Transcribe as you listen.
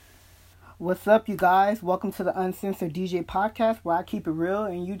What's up, you guys? Welcome to the Uncensored DJ podcast, where I keep it real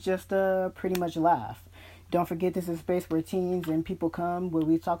and you just pretty much laugh. Don't forget, this is a space where teens and people come, where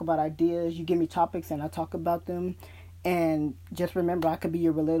we talk about ideas. You give me topics and I talk about them. And just remember, I could be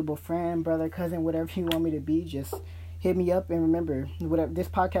your relatable friend, brother, cousin, whatever you want me to be. Just hit me up, and remember, whatever, this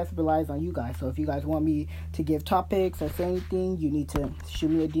podcast relies on you guys. So if you guys want me to give topics or say anything, you need to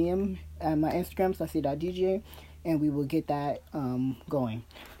shoot me a DM at my Instagram, Sassy.dj, and we will get that going.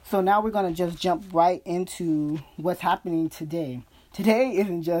 So now we're going to just jump right into what's happening today. Today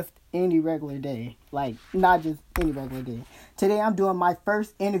isn't just any regular day. Like, not just any regular day. Today I'm doing my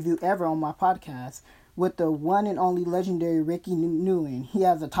first interview ever on my podcast with the one and only legendary Ricky Nguyen. He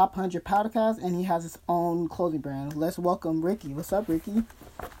has a top 100 podcast and he has his own clothing brand. Let's welcome Ricky. What's up, Ricky?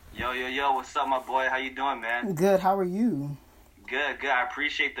 Yo, what's up, my boy? How you doing, man? Good. How are you? Good. I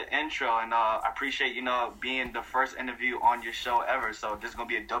appreciate the intro, and I appreciate, being the first interview on your show ever. So this is going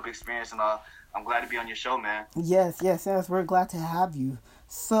to be a dope experience, and I'm glad to be on your show, man. Yes. We're glad to have you.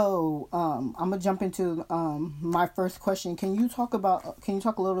 So, I'm going to jump into my first question. Can you talk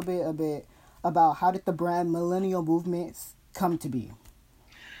a little bit about how did the brand Millennial Movements come to be?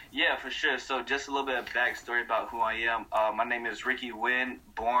 Yeah, for sure. So just a little bit of backstory about who I am. My name is Ricky Nguyen,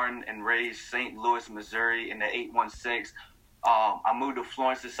 born and raised St. Louis, Missouri in the 816. I moved to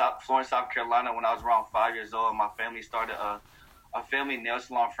Florence, South Carolina when I was around 5 years old. My family started a family nail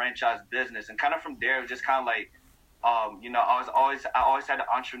salon franchise business. And kind of from there, it was just kind of like, I always had an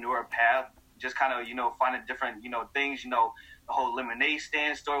entrepreneur path, just kind of, finding different, things, the whole lemonade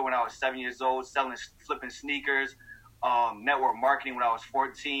stand store when I was 7 years old, flipping sneakers, network marketing when I was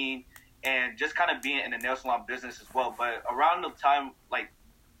 14, and just kind of being in the nail salon business as well. But around the time, like,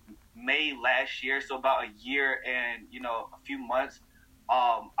 May last year, so about a year and a few months,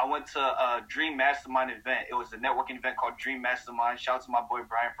 I went to a Dream Mastermind event. It was a networking event called Dream Mastermind. Shout out to my boy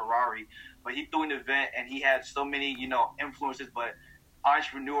Brian Ferrari. But he threw an event and he had so many influencers, but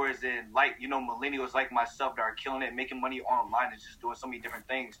entrepreneurs and millennials like myself that are killing it, making money online and just doing so many different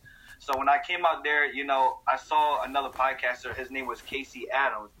things. So when I came out there, I saw another podcaster. His name was Casey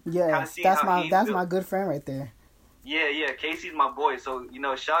Adams. Yeah, that's my good friend right there. Yeah, Casey's my boy. So,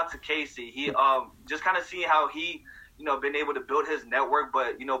 shout out to Casey. He just kind of seeing how he, been able to build his network,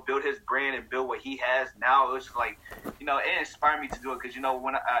 but, build his brand and build what he has now. It was just like, it inspired me to do it because,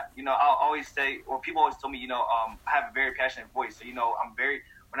 when I'll always say, or people always tell me, I have a very passionate voice. So,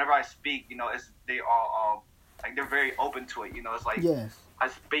 whenever I speak, they're very open to it. It's like, yes. I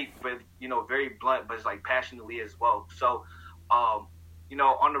speak with, very blunt, but it's like passionately as well. So, on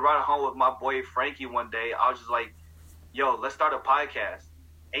the ride home with my boy Frankie one day, I was just like, yo, let's start a podcast.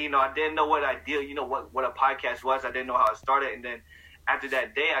 And, I didn't know what what a podcast was. I didn't know how it started. And then after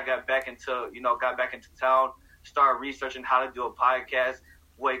that day, I got back into town, started researching how to do a podcast,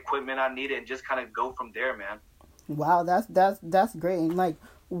 what equipment I needed, and just kind of go from there, man. Wow, that's great. And, like,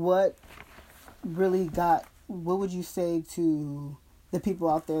 what would you say to the people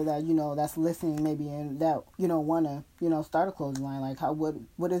out there that, that's listening maybe and that, want to, start a clothing line? Like,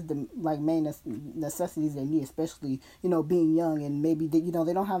 what is the, like, main necessities they need, especially, being young and maybe, they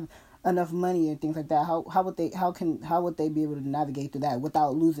don't have enough money and things like that. How would they be able to navigate through that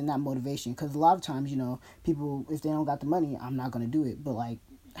without losing that motivation? Because a lot of times, people, if they don't got the money, I'm not going to do it. But, like,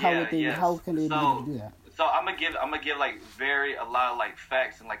 how can they be able to do that? So I'm gonna give like a lot of like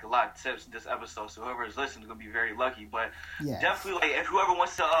facts and like a lot of tips in this episode. So whoever is listening is gonna be very lucky. But yes. Definitely, like, if whoever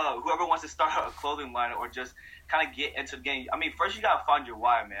wants to start a clothing line or just kind of get into the game. I mean, first you gotta find your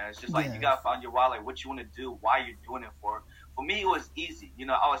why, man. It's just like You gotta find your why, like what you want to do, why you're doing it for. For me, it was easy.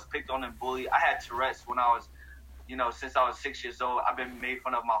 I was picked on and bullied. I had Tourette's when I was, since I was 6 years old. I've been made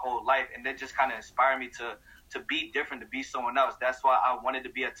fun of my whole life, and that just kind of inspired me to be different, to be someone else. That's why I wanted to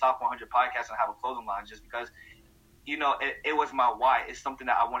be a top 100 podcast and have a clothing line, just because, it was my why. It's something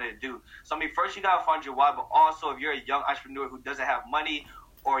that I wanted to do. So, I mean, first you got to find your why, but also if you're a young entrepreneur who doesn't have money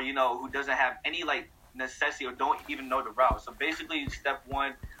or, who doesn't have any, like, necessity or don't even know the route. So, basically, step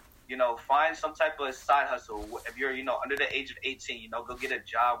one, find some type of side hustle. If you're, under the age of 18, go get a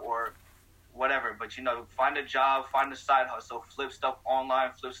job or whatever, but find a job, find a side hustle, flip stuff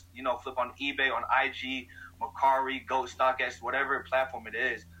online, flip on eBay, on IG, Mercari, Go, StockX, whatever platform it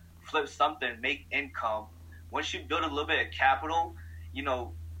is. Flip something, make income. Once you build a little bit of capital,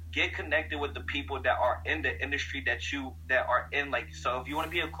 get connected with the people that are in the industry that are in, like, so if you want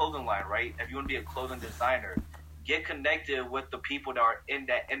to be a clothing line, right? If you want to be a clothing designer, get connected with the people that are in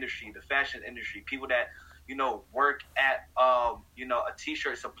that industry, the fashion industry, people that, work at, a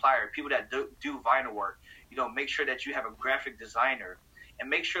t-shirt supplier, people that do vinyl work. Make sure that you have a graphic designer. and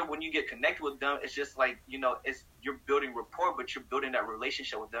make sure when you get connected with them, it's just like, it's you're building rapport, but you're building that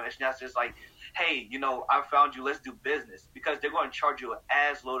relationship with them. It's not just like, hey, I found you, let's do business, because they're going to charge you an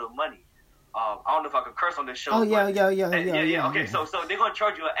ass load of money. I don't know if I can curse on this show. Oh yeah. Okay, so they're going to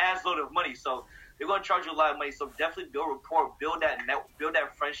charge you an ass load of money. So they're going to charge you a lot of money. So definitely build rapport, build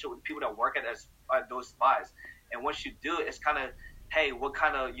that friendship with people that work at those spots. And once you do it, it's kind of, hey, what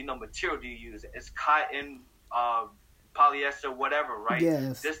kind of material do you use? It's cotton, polyester, whatever, right?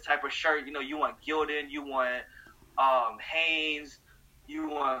 Yes. This type of shirt, you want Gildan, you want Hanes, you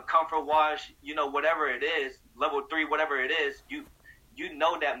want Comfort Wash, whatever it is, level 3, whatever it is, you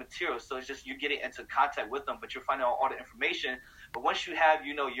know that material. So it's just you're getting into contact with them, but you're finding out all the information. But once you have,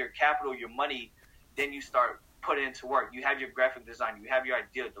 your capital, your money, then you start putting into work. You have your graphic design, you have your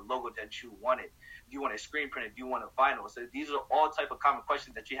idea, the logo that you wanted. Do you want a screen printed? Do you want a vinyl? So these are all type of common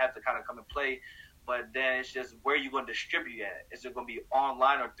questions that you have to kind of come and play. But then it's just where you're going to distribute at. Is it going to be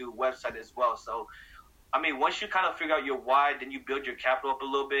online or through website as well? So, once you kind of figure out your why, then you build your capital up a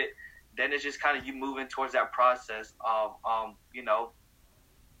little bit. Then it's just kind of you moving towards that process of,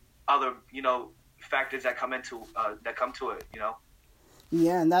 other, factors that come to it,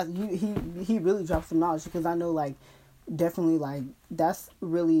 Yeah, and that he really dropped some knowledge, because I know, like, definitely, like, that's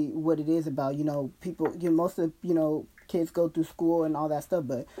really what it is about. People, most of kids go through school and all that stuff,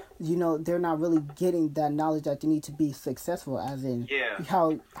 but they're not really getting that knowledge that they need to be successful, as in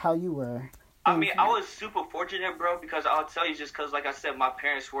how you were. I was super fortunate, bro, because I'll tell you, just because, like I said, my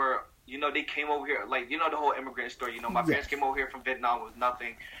parents were, they came over here, like, the whole immigrant story. My parents came over here from Vietnam with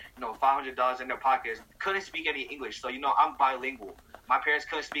nothing, $500 in their pockets, couldn't speak any English. So, I'm bilingual. My parents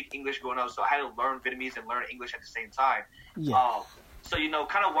couldn't speak English growing up, so I had to learn Vietnamese and learn English at the same time. Yeah. So,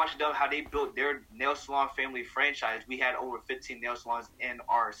 kind of watching them, how they built their nail salon family franchise. We had over 15 nail salons in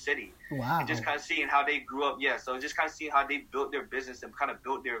our city. Wow. And just kind of seeing how they grew up. Yeah, so just kind of seeing how they built their business and kind of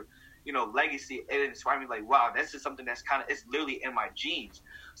built their, legacy. It inspired me, like, wow, this is something that's it's literally in my genes.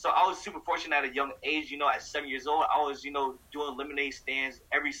 So I was super fortunate at a young age, at 7 years old. I was, doing lemonade stands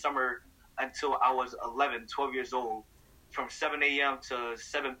every summer until I was 11, 12 years old. From 7 a.m. to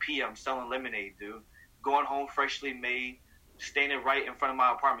 7 p.m. selling lemonade, dude. Going home freshly made, standing right in front of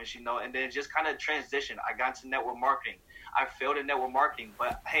my apartments, and then just kind of transition. I got into network marketing. I failed in network marketing,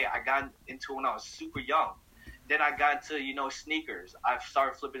 but hey, I got into it when I was super young. Then I got into, sneakers. I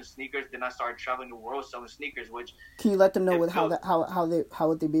started flipping sneakers. Then I started traveling the world selling sneakers. Which can you let them know with how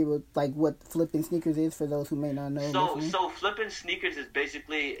would they be able, like, what flipping sneakers is for those who may not know? So flipping sneakers is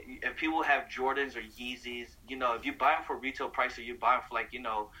basically, if people have Jordans or Yeezys, if you buy them for retail price, or you buy them for, like,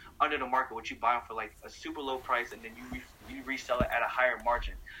 under the market, what you buy them for, like, a super low price, and then you resell it at a higher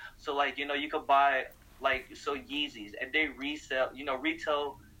margin. So, like, you could buy, like, Yeezys, and they resell,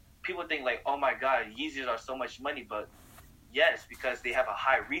 retail. People think, like, oh my God, Yeezys are so much money, but yes, because they have a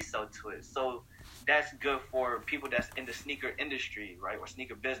high resale to it. So that's good for people that's in the sneaker industry, right, or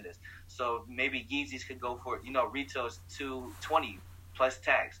sneaker business. So maybe Yeezys could go for, retails $220 plus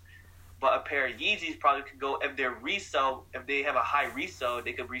tax. But a pair of Yeezys probably could go, if they have a high resale,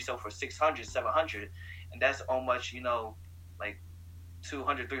 they could resell for $600, $700. And that's almost, like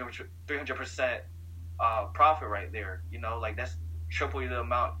 200, 300% profit right there. Like, that's triple the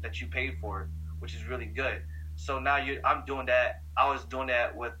amount that you paid for, which is really good. So now I'm doing that. I was doing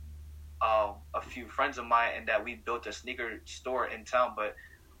that with a few friends of mine, and that we built a sneaker store in town, but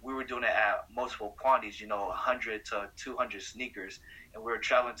we were doing it at multiple quantities, 100 to 200 sneakers, and we were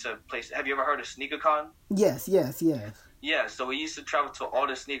traveling to places. Have you ever heard of SneakerCon? Yes. Yeah, so we used to travel to all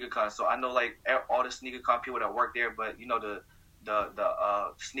the SneakerCon. So I know, like, all the SneakerCon people that work there, but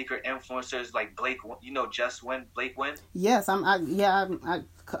the sneaker influencers like Blake, Blake Wynn. Yes, I'm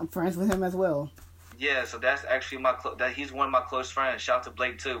friends with him as well. Yeah, so that's actually he's one of my close friends. Shout out to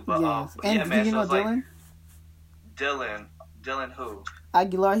Blake too. But yes. But yeah, man. Do you know Dylan? Like, Dylan who?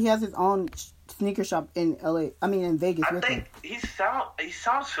 Aguilar. He has his own sneaker shop in in Vegas. I think he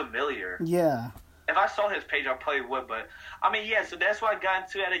sounds familiar. Yeah. If I saw his page, I probably would. But yeah. So that's why I got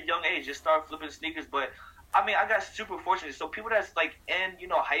into it at a young age. Just started flipping sneakers, but. I got super fortunate. So people that's, like, in,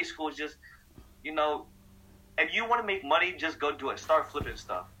 high school, just, if you want to make money, just go do it. Start flipping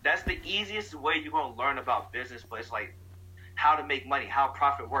stuff. That's the easiest way you're going to learn about business. But it's like how to make money, how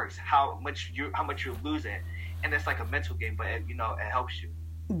profit works, how much you're losing. And it's like a mental game, but, it helps you.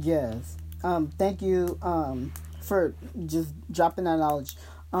 Yes. Thank you for just dropping that knowledge.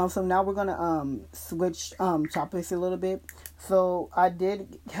 So now we're going to switch topics a little bit. So I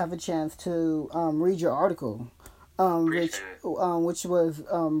did have a chance to read your article, which was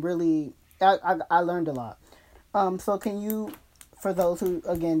really I learned a lot. So can you, for those who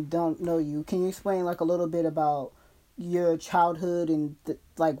again don't know you, can you explain, like, a little bit about your childhood and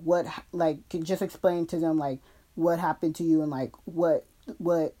like what, like, just explain to them like what happened to you and like what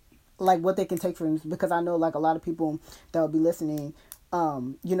they can take from this, because I know like a lot of people that will be listening,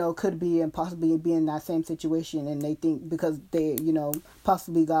 you know, could be and possibly be in that same situation, and they think because they, you know,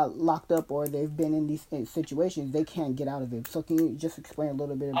 possibly got locked up or they've been in these situations, they can't get out of it. So can you just explain a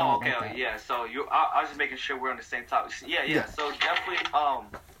little bit about okay, that? Yeah. So I was just making sure we're on the same topic. Yeah. So definitely,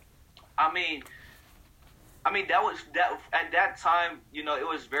 I mean, that was that at that time. You know, it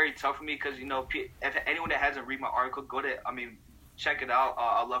was very tough for me because, you know, if anyone that hasn't read my article, check it out.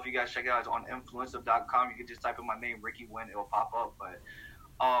 I'd love for you guys to check it out. It's on influencer.com. You can just type in my name, Ricky Wynn. It'll pop up. But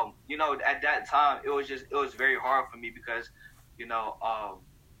you know, at that time, it was very hard for me because, you know,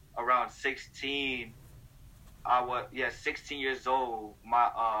 around 16. 16 years old.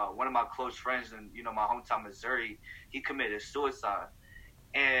 My one of my close friends in, you know, my hometown Missouri, he committed suicide.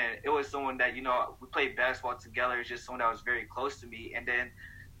 And it was someone that, you know, we played basketball together. It's just someone that was very close to me. And then,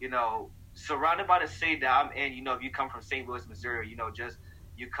 you know, surrounded by the city that I'm in, you know, if you come from St. Louis, Missouri, you know,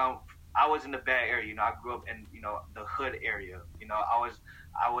 I was in the bad area, you know, I grew up in, you know, the hood area. You know, I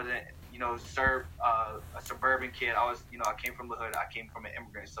wasn't, you know, a suburban kid. You know, I came from the hood. I came from an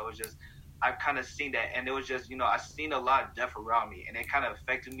immigrant. So it was just, I've kind of seen that. And it was just, you know, I seen a lot of death around me, and it kind of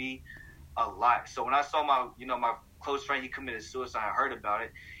affected me a lot. So when I saw my close friend, he committed suicide, I heard about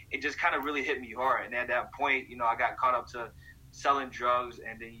it, it just kind of really hit me hard. And at that point, you know, I got caught up to selling drugs,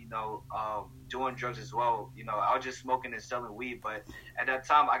 and then, you know, doing drugs as well. You know, I was just smoking and selling weed, but at that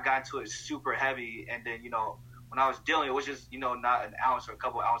time I got into it super heavy. And then, you know, when I was dealing, it was just, you know, not an ounce or a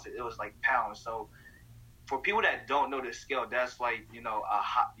couple ounces, it was like pounds. So for people that don't know the scale, that's like, you know,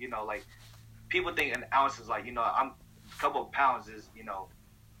 like people think an ounce is like, you know, a couple of pounds is, you know,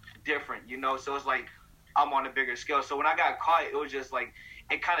 different, you know. So it's like I'm on a bigger scale. So when I got caught, it was just like,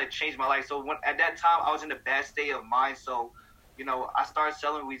 it kind of changed my life. So at that time, I was in a bad state of mind. So, you know, I started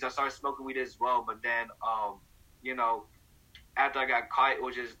selling weeds. I started smoking weed as well. But then, you know, after I got caught, it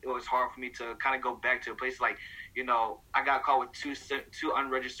was hard for me to kind of go back to a place like, you know, I got caught with two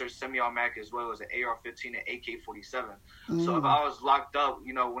unregistered semi-automatic as well as an AR-15 and AK-47. So if I was locked up,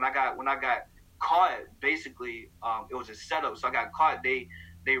 you know, when I got caught, basically, it was a setup. So I got caught. They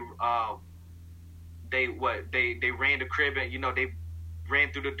ran the crib, and, you know, they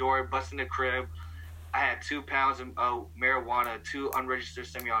ran through the door, busting the crib. I had 2 pounds of marijuana, 2 unregistered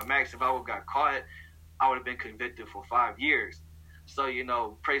semi-automatics. If I would have got caught, I would have been convicted for 5 years. So, you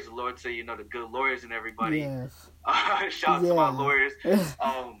know, praise the Lord to, you know, the good lawyers and everybody. Yes. Shout out to my lawyers.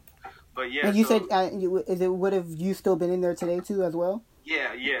 But yeah. And you said, would have you still been in there today too as well?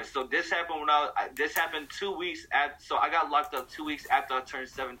 Yeah. So this happened this happened 2 weeks so I got locked up 2 weeks after I turned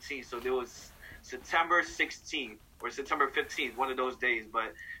 17. So there was September 16th or September 15th, one of those days.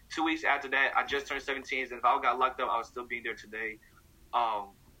 But 2 weeks after that, I just turned 17. And if I got locked up, I would still be there today.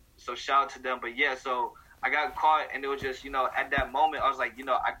 So shout out to them. But yeah, so I got caught, and it was just, you know, at that moment, I was like, you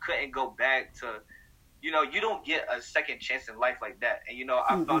know, I couldn't go back to, you know, you don't get a second chance in life like that. And, you know,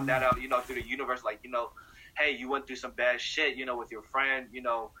 I found that out, you know, through the universe, like, you know, hey, you went through some bad shit, you know, with your friend, you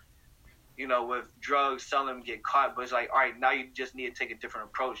know, with drugs, selling them, get caught. But it's like, all right, now you just need to take a different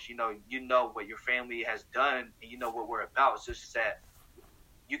approach. You know what your family has done, and you know what we're about. So it's just that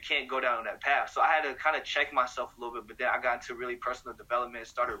you can't go down that path. So I had to kind of check myself a little bit, but then I got into really personal development,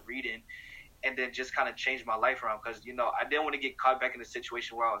 started reading, and then just kind of changed my life around, because, you know, I didn't want to get caught back in a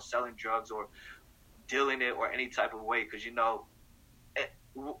situation where I was selling drugs or dealing it or any type of way, because, you know,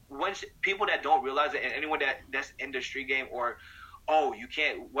 once people that don't realize it, and anyone that's in the street game, or you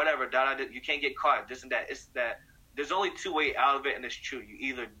can't, whatever, you can't get caught, this and that, it's that there's only 2 ways out of it, and it's true. You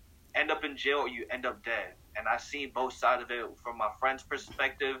either end up in jail or you end up dead. And I've seen both sides of it from my friend's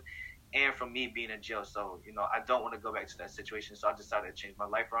perspective and from me being in jail. So, you know, I don't want to go back to that situation. So I decided to change my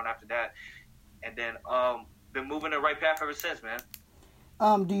life around after that. And then been moving the right path ever since, man.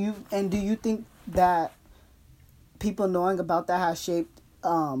 Do you think that people knowing about that has shaped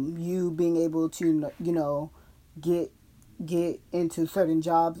you being able to, you know, get into certain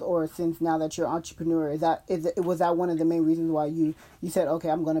jobs, or since now that you're an entrepreneur, was that one of the main reasons why you said, okay,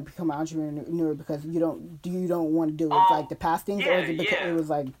 I'm going to become an entrepreneur, because you don't want to deal with like the past things, or is it because it was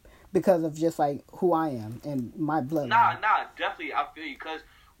like because of just like who I am and my blood? Nah, definitely I feel you, because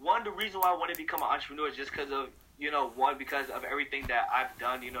one of the reasons why I want to become an entrepreneur is just because of, you know, because of everything that I've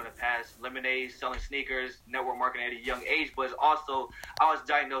done, you know, in the past, lemonade, selling sneakers, network marketing at a young age, but also I was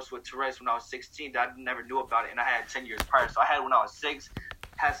diagnosed with Tourette's when I was 16. I never knew about it, and I had 10 years prior. So I had it when I was 6,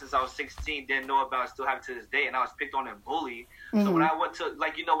 had since I was 16, didn't know about it, still have it to this day, and I was picked on and bullied. Mm-hmm. So when I went to,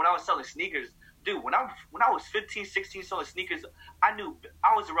 like, you know, when I was selling sneakers, dude, when I was 15, 16 selling sneakers, I knew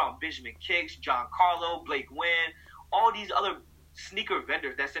I was around Benjamin Kicks, John Carlo, Blake Wynn, all these other sneaker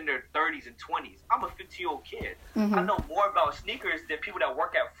vendors that's in their 30s and 20s. I'm a 15-year-old kid. I know more about sneakers than people that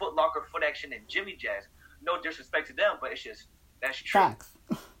work at Foot Locker, Foot Action, and Jimmy Jazz. No disrespect to them, but it's just, that's true. Facts.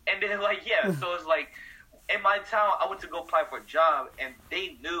 And then, like, yeah, so it's like, in my town, I went to go apply for a job, and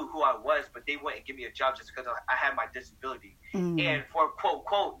they knew who I was, but they wouldn't give me a job just because I had my disability. And for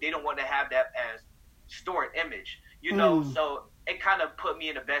quote, they don't want to have that as stored image, you know? So it kind of put me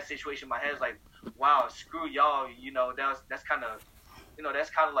in a bad situation in my head. It's like, wow, screw y'all, you know, that's kind of, you know, that's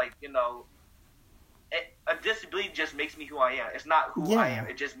kind of like, you know, a disability just makes me who I am. It's not who I am.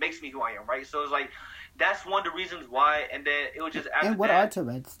 It just makes me who I am, right? So it's like, that's one of the reasons why, and then it was just after And what that, are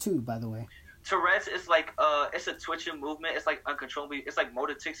Tourette's, too, by the way? Tourette's is like, it's a twitching movement. It's like uncontrollably, it's like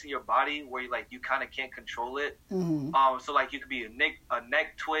motor tics in your body where you kind of can't control it. So like you could be a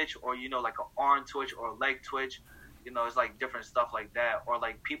neck twitch, or, you know, like an arm twitch or a leg twitch. You know, it's like different stuff like that. Or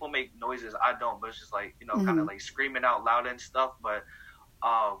like people make noises. I don't, but it's just like, you know, kind of like screaming out loud and stuff. But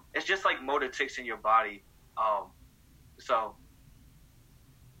it's just like motor tics in your body. So.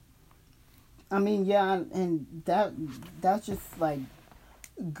 I mean, yeah, and that's just like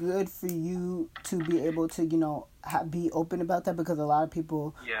good for you to be able to, you know, be open about that, because a lot of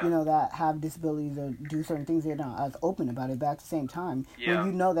people, you know, that have disabilities or do certain things, they're not as open about it. But at the same time, when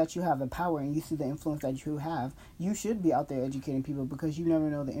you know that you have the power and you see the influence that you have, you should be out there educating people, because you never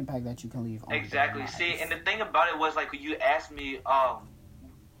know the impact that you can leave on Exactly. See, and the thing about it was, like, when you asked me,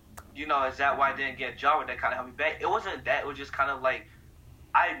 you know, is that why I didn't get a job, and that kind of helped me back? It wasn't that. It was just kind of like,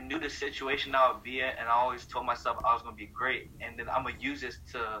 I knew the situation I would be in, and I always told myself I was going to be great, and then I'm going to use this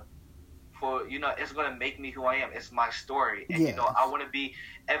you know, it's going to make me who I am. It's my story. And, you know, I want to be,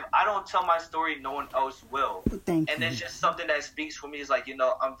 if I don't tell my story, no one else will. Thank you. And it's just something that speaks for me. Is like, you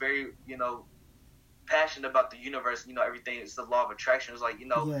know, I'm very, you know, passionate about the universe, you know, everything. It's the law of attraction. It's like, you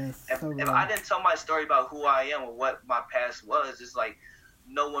know, if I didn't tell my story about who I am or what my past was, it's like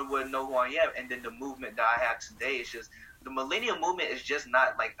no one would know who I am. And then the movement that I have today is just, the millennial movement is just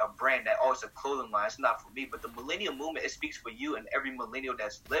not like a brand that, oh, it's a clothing line. It's not for me. But the millennial movement, it speaks for you and every millennial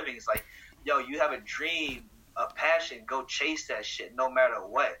that's living. It's like, yo, you have a dream, a passion, go chase that shit no matter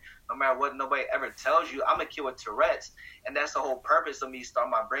what. No matter what nobody ever tells you. I'm a kid with Tourette's, and that's the whole purpose of me starting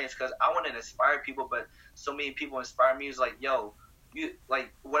my brands, because I want to inspire people, but so many people inspire me. It's like, yo, you,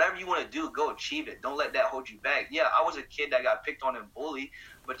 like, whatever you want to do, go achieve it. Don't let that hold you back. Yeah, I was a kid that got picked on and bullied,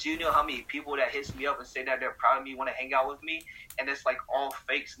 but you know how many people that hits me up and say that they're proud of me, want to hang out with me, and it's like all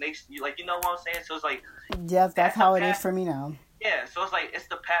fake snakes. You know what I'm saying? So it's like, yes, that's how it is for me now. Yeah, so it's like, it's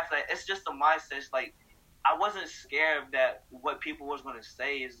the path. Like, it's just the mindset. It's like, I wasn't scared of that, what people was going to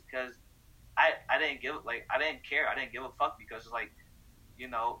say, is because I didn't care. I didn't give a fuck, because it's like, you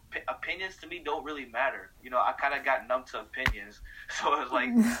know, opinions to me don't really matter. You know, I kind of got numb to opinions. So it's like,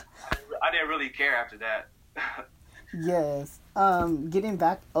 I didn't really care after that. Yes. Getting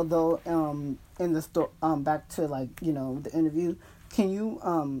back, although, in the back to, like, you know, the interview, can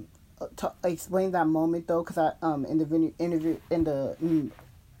you, explain that moment, though? Because in the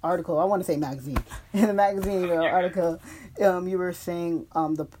article, I want to say magazine. In the magazine article, you were saying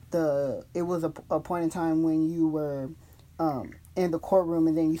it was a point in time when you were in the courtroom,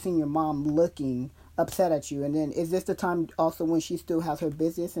 and then you seen your mom looking upset at you, and then is this the time also when she still has her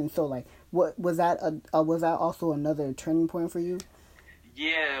business? And so, like, what was that? Was that also another turning point for you?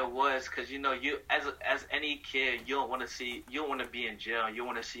 Yeah, it was, because, you know, you as any kid, you don't want to be in jail. You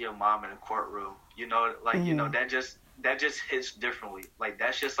want to see your mom in a courtroom. You know, like, you know, that just hits differently. Like,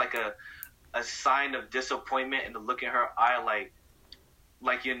 that's just like a sign of disappointment in the look in her eye.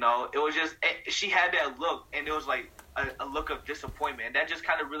 Like, you know, it was just, she had that look, and it was like a look of disappointment, and that just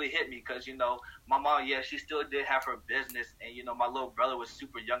kind of really hit me, because, you know, my mom, yeah, she still did have her business, and, you know, my little brother was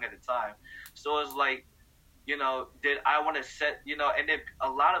super young at the time, so it was like, you know, did I want to set, you know, and then a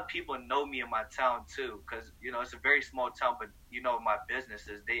lot of people know me in my town too, because, you know, it's a very small town, but, you know, my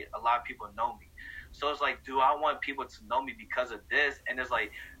businesses, a lot of people know me, so it's like, do I want people to know me because of this? And it's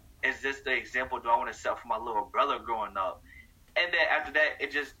like, is this the example do I want to set for my little brother growing up? And then after that,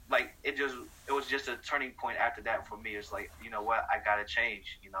 it was just a turning point after that for me. It's like, you know what, I gotta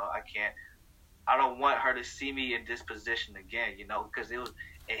change. You know, I don't want her to see me in this position again, you know, because it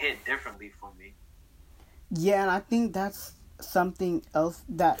hit differently for me. Yeah, and I think that's something else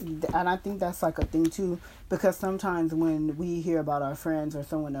and I think that's like a thing too, because sometimes when we hear about our friends or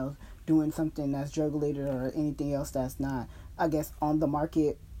someone else doing something that's drug related or anything else that's not, I guess, on the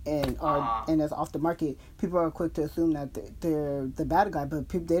market, and is off the market, people are quick to assume that they're the bad guy, but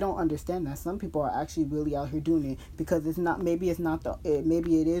they don't understand that some people are actually really out here doing it because maybe it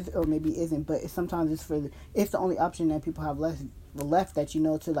is or maybe it isn't, but sometimes it's the only option that people have left left that, you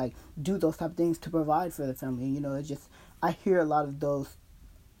know, to like do those type of things to provide for the family. You know, it's just, I hear a lot of those,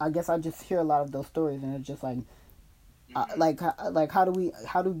 I guess I just hear a lot of those stories, and it's just like, how do we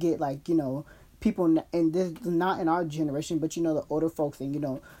get, like, you know, people and this not in our generation, but, you know, the older folks and, you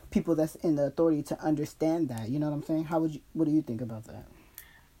know, people that's in the authority to understand that, you know what I'm saying? What do you think about that?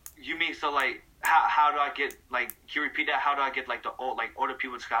 You mean, so like, how do I get, like, can you repeat that? How do I get like the older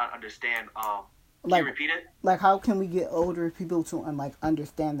people to kind of understand? Can you repeat it? Like, how can we get older people to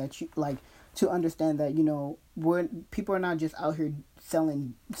understand that, you know, people are not just out here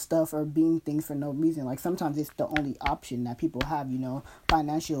selling stuff or being things for no reason. Like, sometimes it's the only option that people have, you know,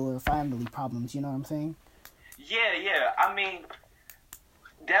 financial or family problems. You know what I'm saying? Yeah. I mean,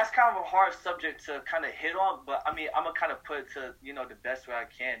 that's kind of a hard subject to kind of hit on, but I mean, I'm gonna kind of put it to, you know, the best way I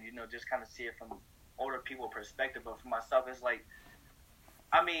can, you know, just kind of see it from older people perspective. But for myself, it's like,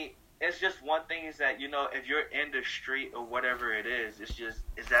 I mean, it's just one thing is that, you know, if you're in the street or whatever it is, it's just,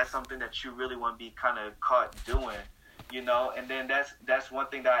 is that something that you really want to be kind of caught doing, you know? And then that's one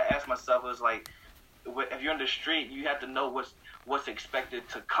thing that I ask myself is like, if you're in the street, you have to know what's expected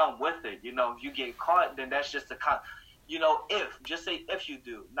to come with it. You know, if you get caught, then that's just you know, just say if you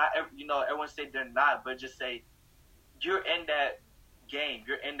do, not, you know, everyone say they're not, but just say you're in that game,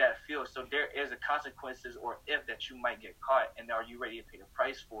 you're in that field, so there is a consequences or if that you might get caught, and are you ready to pay the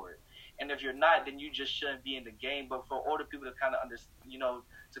price for it? And if you're not, then you just shouldn't be in the game. But for older people to kind of you know,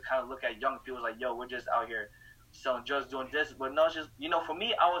 to kind of look at young people like, yo, we're just out here selling drugs, doing this. But no, it's just, you know, for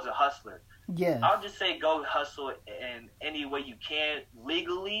me, I was a hustler. Yeah. I'll just say go hustle in any way you can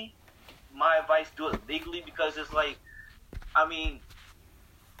legally. My advice, do it legally, because it's like, I mean,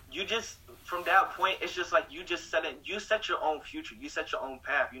 you just, from that point, it's just like you set your own future. You set your own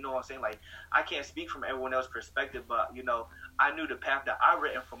path. You know what I'm saying? Like, I can't speak from everyone else's perspective, but, you know, I knew the path that I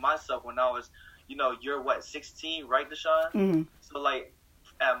written for myself when I was, you know, you're what, 16, right, Deshaun? Mm-hmm. So, like,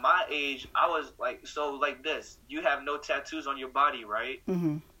 at my age, I was like, so like this, you have no tattoos on your body, right?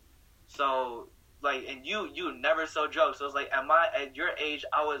 Mm-hmm. So, like, and you never sold drugs. So it's like, at your age,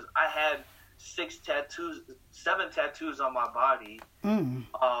 I had 7 tattoos on my body. Mm.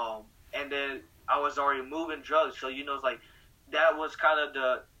 And then I was already moving drugs. So, you know, it's like, that was kind of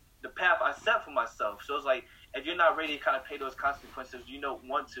the path I set for myself. So it's like, if you're not ready to kind of pay those consequences, you don't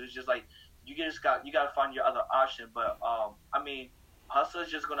want to. It's just like, you got to find your other option. But, I mean, hustle is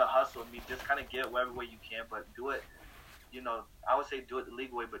just going to hustle. I mean, just kind of get it whatever way you can, but do it, you know, I would say do it the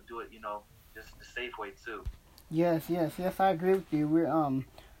legal way, but do it, you know, just the safe way too. Yes, I agree with you. We're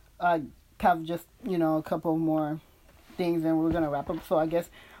I have just, you know, a couple more things and we're gonna wrap up. So I guess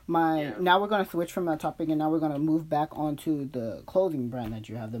now we're gonna switch from that topic and now we're gonna move back onto the clothing brand that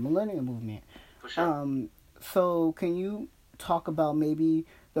you have, the Millennium Movement. For sure. So can you talk about maybe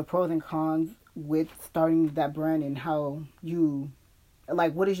the pros and cons with starting that brand and how you,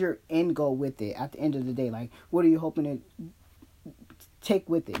 like, what is your end goal with it at the end of the day? Like, what are you hoping to take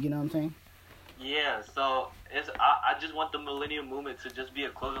with it? You know what I'm saying? Yeah, so I just want the Millennium Movement to just be a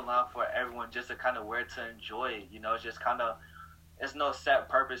clothing line for everyone, just to kind of wear to enjoy it. You know, it's just kind of, it's no set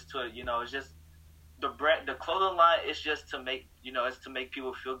purpose to it. You know, it's just the clothing line is just to make, you know, it's to make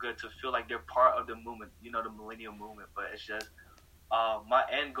people feel good, to feel like they're part of the movement, you know, the Millennium Movement. But it's just, my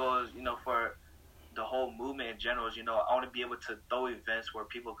end goal is, you know, for the whole movement in general is, you know, I want to be able to throw events where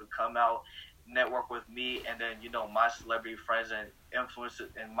people could come out, network with me, and then, you know, my celebrity friends and influencers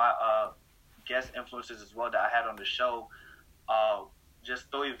and my guest influencers as well that I had on the show.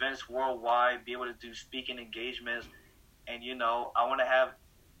 Just throw events worldwide, be able to do speaking engagements, and, you know, I want to have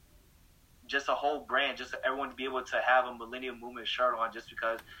just a whole brand, just everyone to be able to have a Millennium Movement shirt on, just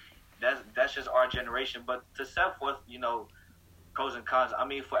because that's just our generation. But to set forth, you know, pros and cons, I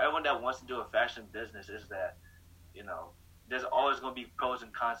mean, for everyone that wants to do a fashion business, is that, you know, there's always going to be pros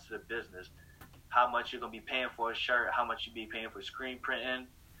and cons to the business. How much you're going to be paying for a shirt, how much you be paying for screen printing,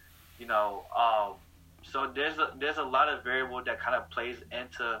 you know. So there's a lot of variable that kind of plays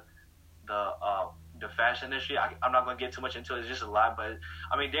into the fashion industry. I'm not going to get too much into it. It's just a lot, but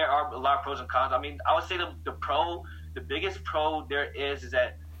I mean, there are a lot of pros and cons. I mean, I would say the biggest pro there is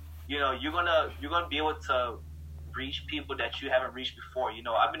that, you know, you're gonna be able to reach people that you haven't reached before. You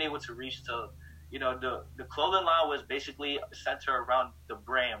know, I've been able to reach to, you know, the clothing line was basically centered around the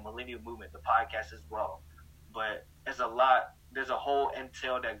brand Millennium Movement, the podcast as well. But there's a whole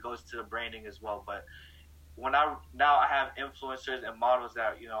entail that goes to the branding as well. But now I have influencers and models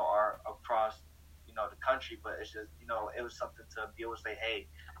that, you know, are across, you know, the country, but it's just, you know, it was something to be able to say, hey,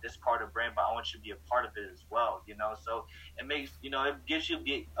 this is part of the brand, but I want you to be a part of it as well, you know. So it makes, you know, it gives you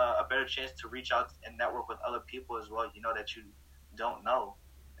a better chance to reach out and network with other people as well, you know, that you don't know,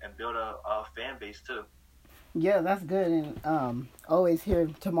 and build a fan base too. Yeah, that's good, and always here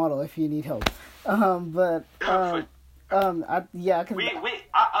tomorrow if you need help. But cause we're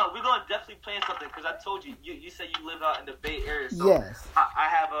gonna definitely plan something because I told you, you said you live out in the Bay Area, so yes, I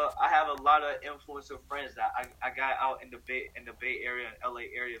have a lot of influencer friends that I got out in the Bay Area and LA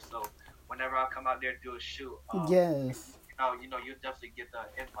area. So whenever I come out there and do a shoot, yes, you definitely get the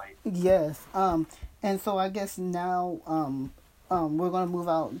invite. yes. And so I guess now we're gonna move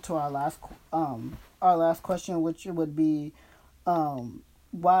out to our last question, which would be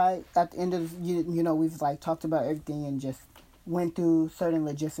why at the end of we've like talked about everything and just went through certain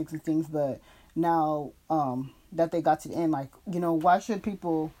logistics and things, but now that they got to the end, like why should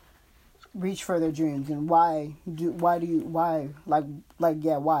people reach for their dreams, and why a dream,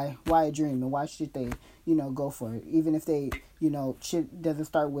 and why should they go for it, even if they does it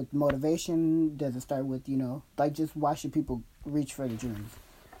start with motivation, does it start with like just why should people reach for their dreams?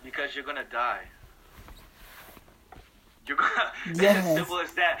 Because you're gonna die. You're gonna. Yes. It's as simple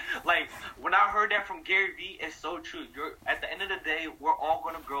as that. Like when I heard that from Gary Vee, it's so true. At the end of the day, we're all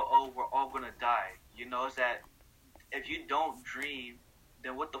gonna grow old. We're all gonna die. It's that if you don't dream,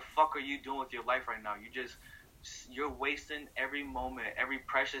 then what the fuck are you doing with your life right now? You're wasting every moment, every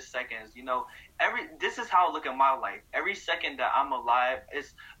precious seconds. This is how I look at my life. Every second that I'm alive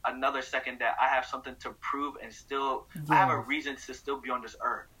is another second that I have something to prove and still I have a reason to still be on this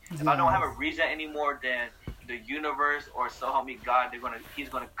earth. If I don't have a reason anymore, then the universe or so help me God, he's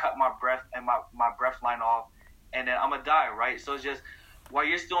gonna cut my breath and my breath line off, and then I'm gonna die, right? So it's just while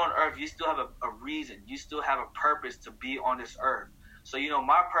you're still on earth, you still have a reason. You still have a purpose to be on this earth. So,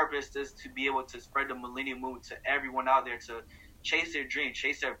 my purpose is to be able to spread the Millennium Movement to everyone out there to chase their dream,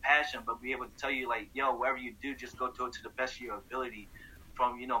 chase their passion, but be able to tell you, like, yo, whatever you do, just go do it to the best of your ability.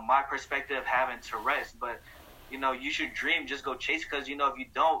 From, my perspective, having Tourette's, but, you should dream, just go chase, because, if you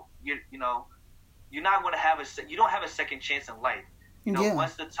don't, you're not going to have you don't have a second chance in life.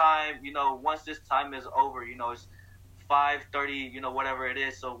 Once this time is over, it's 5:30, whatever it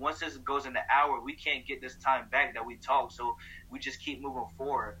is. So once this goes in the hour, we can't get this time back that we talk. So we just keep moving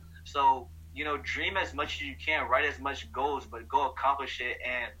forward. So, dream as much as you can, write as much goals, but go accomplish it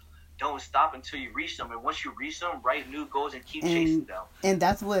and don't stop until you reach them. And once you reach them, write new goals and keep chasing them. And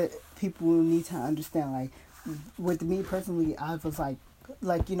that's what people need to understand. Like, with me personally, I was like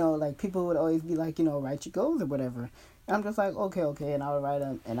people would always be like, write your goals or whatever. And I'm just like, okay. And I would write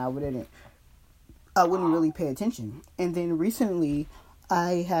them and I wouldn't really pay attention. And then recently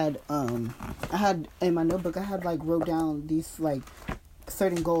I had in my notebook, I had like wrote down these like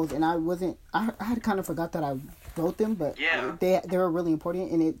certain goals, and I had kind of forgot that I wrote them, but they were really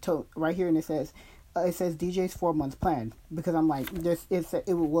important. And it told right here, and it says DJ's 4 months plan, because I'm like,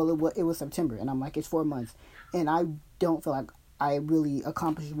 it was September, and I'm like, it's 4 months, and I don't feel like I really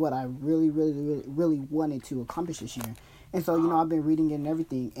accomplished what I really, really, really, really wanted to accomplish this year. And so, I've been reading it and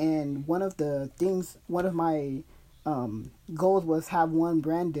everything. And one of my goals was have one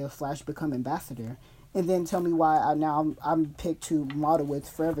brand deal / become ambassador. And then tell me why I'm picked to model with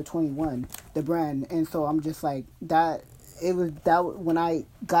Forever 21, the brand. And so I'm just like, when I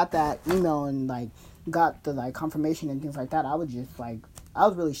got that email and like got the like confirmation and things like that, I was just like, I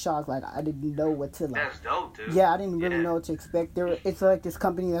was really shocked. Like, I didn't know what to like. That's dope, dude. Yeah, I didn't really know what to expect. It's like this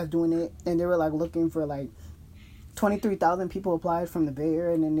company that's doing it, and they were like looking for like 23,000 people applied from the Bay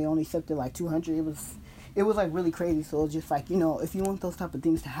Area, and then they only accepted like 200. It was like really crazy. So it's just like, if you want those type of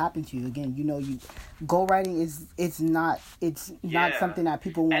things to happen to you, again, you goal writing it's not something that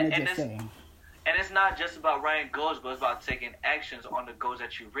people want to just say. And it's not just about writing goals, but it's about taking actions on the goals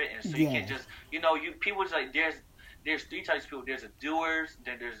that you've written. So you can't just, people just like, there's three types of people. There's the doers,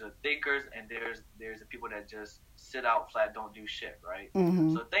 then there's the thinkers, and there's the people that just sit out flat, don't do shit, right?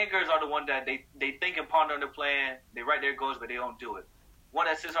 Mm-hmm. So thinkers are the one that they think and ponder on the plan, they write their goals, but they don't do it. One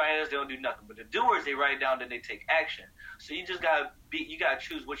that sits on their hands, they don't do nothing. But the doers, they write it down, then they take action. So you just gotta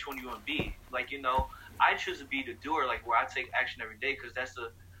choose which one you want to be. Like, I choose to be the doer, like where I take action every day, because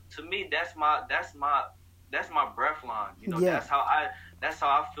to me, that's my breath line. That's how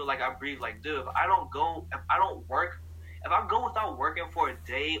I feel like I breathe. Like, dude, if I go without working for a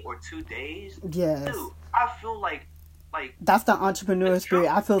day or 2 days, yes, dude, I feel like that's the entrepreneur spirit.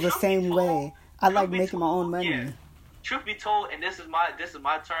 I feel the same way. I like making my own money. Yeah. Truth be told, and this is my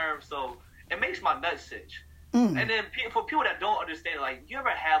term, so it makes my nuts itch. Mm. And then for people that don't understand, like, you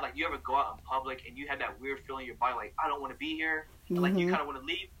ever go out in public and you have that weird feeling in your body, like, I don't want to be here, and like you kind of want to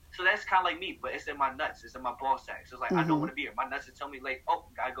leave. So that's kind of like me, but it's in my nuts, it's in my ball sack. So it's like, I don't want to be here. My nuts is telling me like, oh,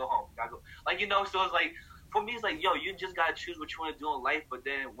 gotta go home, gotta go. Like, so it's like, for me, it's like, yo, you just gotta choose what you want to do in life. But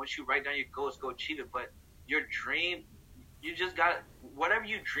then once you write down your goals, go achieve it. But your dream, you just got whatever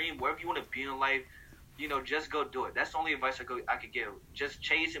you dream, wherever you want to be in life. just go do it. That's the only advice I could give. Just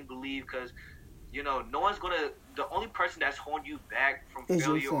chase and believe, because no one's gonna. The only person that's holding you back from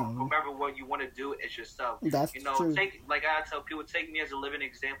failure or remember what you want to do is yourself. That's true. Like I tell people, take me as a living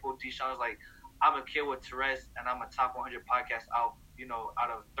example. Deshaun's like, I'm a kid with Tourette's, and I'm a top 100 podcast out. Out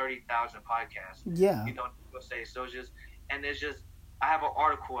of 30,000 podcasts. Yeah. People say so. It's just I have an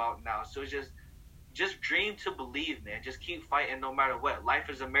article out now. So it's just dream to believe, man. Just keep fighting no matter what. Life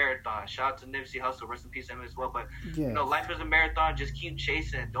is a marathon. Shout out to Nipsey Hussle. Rest in peace to him as well. But life is a marathon. Just keep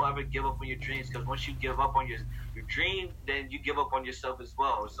chasing. Don't ever give up on your dreams, because once you give up on your dream, then you give up on yourself as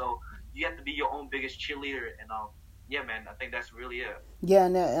well. So you have to be your own biggest cheerleader. And yeah, man, I think that's really it. Yeah,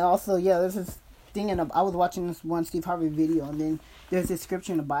 and also there's this thing I was watching this one Steve Harvey video, and then there's this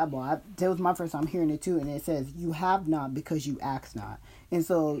scripture in the Bible. That was my first time hearing it too, and it says, "You have not because you ask not." And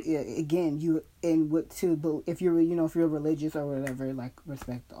so again, if you're if you're religious or whatever, like,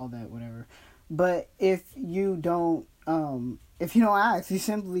 respect all that, whatever. But if you don't ask, you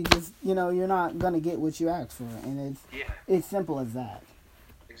simply just you're not gonna get what you ask for, and it's simple as that.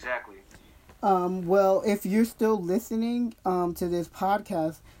 Exactly. Well, if you're still listening to this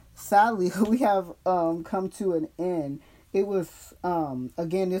podcast, sadly, we have come to an end. It was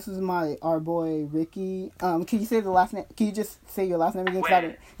again. This is our boy Ricky. Can you say the last name? Can you just say your last name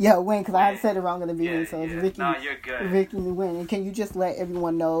again? Win, because I had said it wrong in the beginning. So it's Ricky. No, you're good. Ricky Win. And can you just let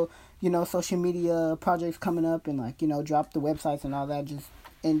everyone know, social media projects coming up, and drop the websites and all that, just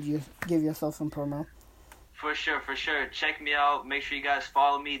give yourself some promo. For sure. Check me out. Make sure you guys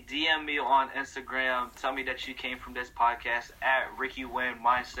follow me. DM me on Instagram. Tell me that you came from this podcast at Ricky Wynn.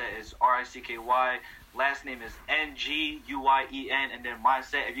 Mindset is RICKY. Last name is NGUYEN, and then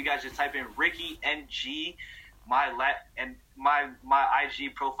Mindset. If you guys just type in Ricky NG, my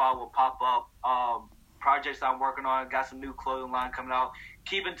IG profile will pop up. Projects I'm working on. Got some new clothing line coming out.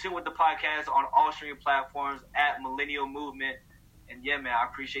 Keep in tune with the podcast on all streaming platforms at Millennial Movement. And yeah, man, I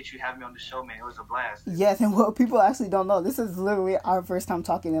appreciate you having me on the show, man. It was a blast. Yes, and what people actually don't know, this is literally our first time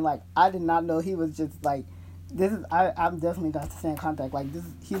talking, and I did not know he was just I'm definitely got to stay in contact.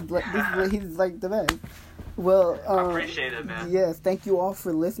 He's like the best. Well, I appreciate it, man. Yes, thank you all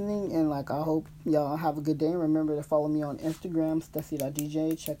for listening, and I hope y'all have a good day. Remember to follow me on Instagram,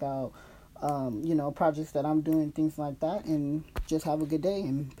 Stussy.dj. Check out projects that I'm doing, things like that, and just have a good day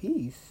and peace.